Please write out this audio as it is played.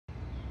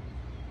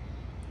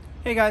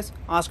Hey guys,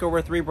 Oscar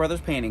with Three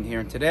Brothers Painting here,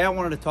 and today I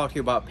wanted to talk to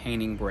you about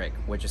painting brick,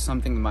 which is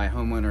something that my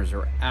homeowners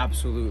are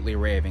absolutely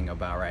raving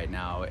about right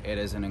now. It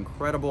is an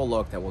incredible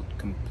look that will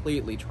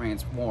completely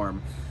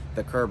transform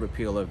the curb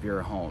appeal of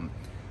your home.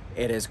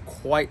 It is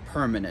quite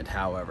permanent,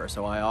 however,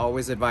 so I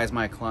always advise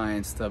my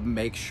clients to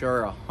make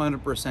sure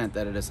 100%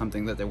 that it is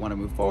something that they want to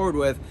move forward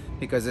with,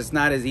 because it's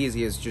not as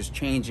easy as just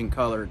changing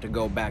color to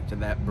go back to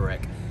that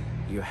brick.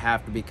 You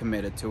have to be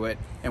committed to it,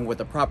 and with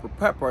the proper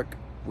prep work,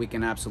 we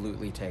can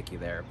absolutely take you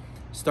there.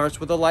 Starts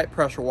with a light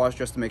pressure wash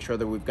just to make sure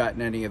that we've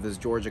gotten any of this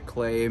Georgia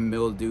clay,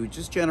 mildew,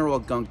 just general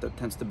gunk that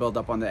tends to build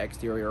up on the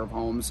exterior of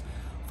homes,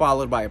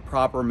 followed by a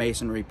proper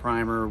masonry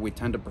primer. We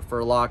tend to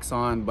prefer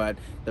Loxon, but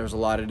there's a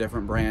lot of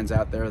different brands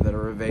out there that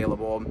are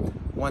available.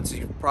 Once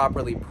you've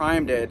properly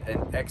primed it,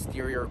 an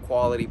exterior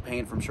quality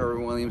paint from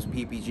Sherwin-Williams,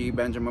 PPG,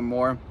 Benjamin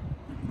Moore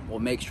will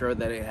make sure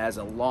that it has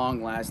a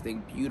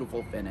long-lasting,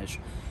 beautiful finish.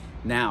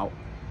 Now,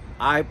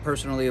 I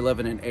personally live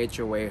in an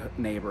HOA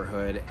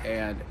neighborhood,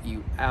 and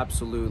you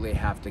absolutely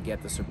have to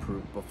get this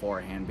approved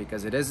beforehand,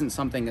 because it isn't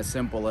something as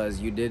simple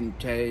as you didn't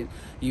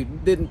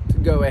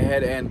go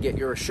ahead and get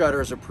your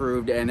shutters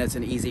approved and it's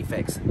an easy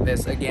fix.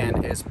 This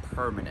again is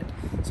permanent,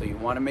 so you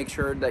want to make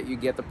sure that you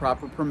get the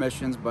proper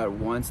permissions, but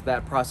once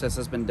that process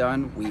has been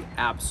done, we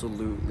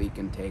absolutely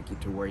can take you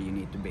to where you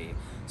need to be.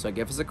 So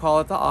give us a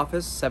call at the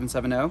office,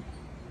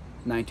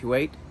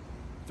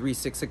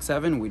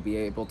 770-928-3667. We'd be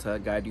able to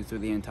guide you through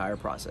the entire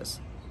process.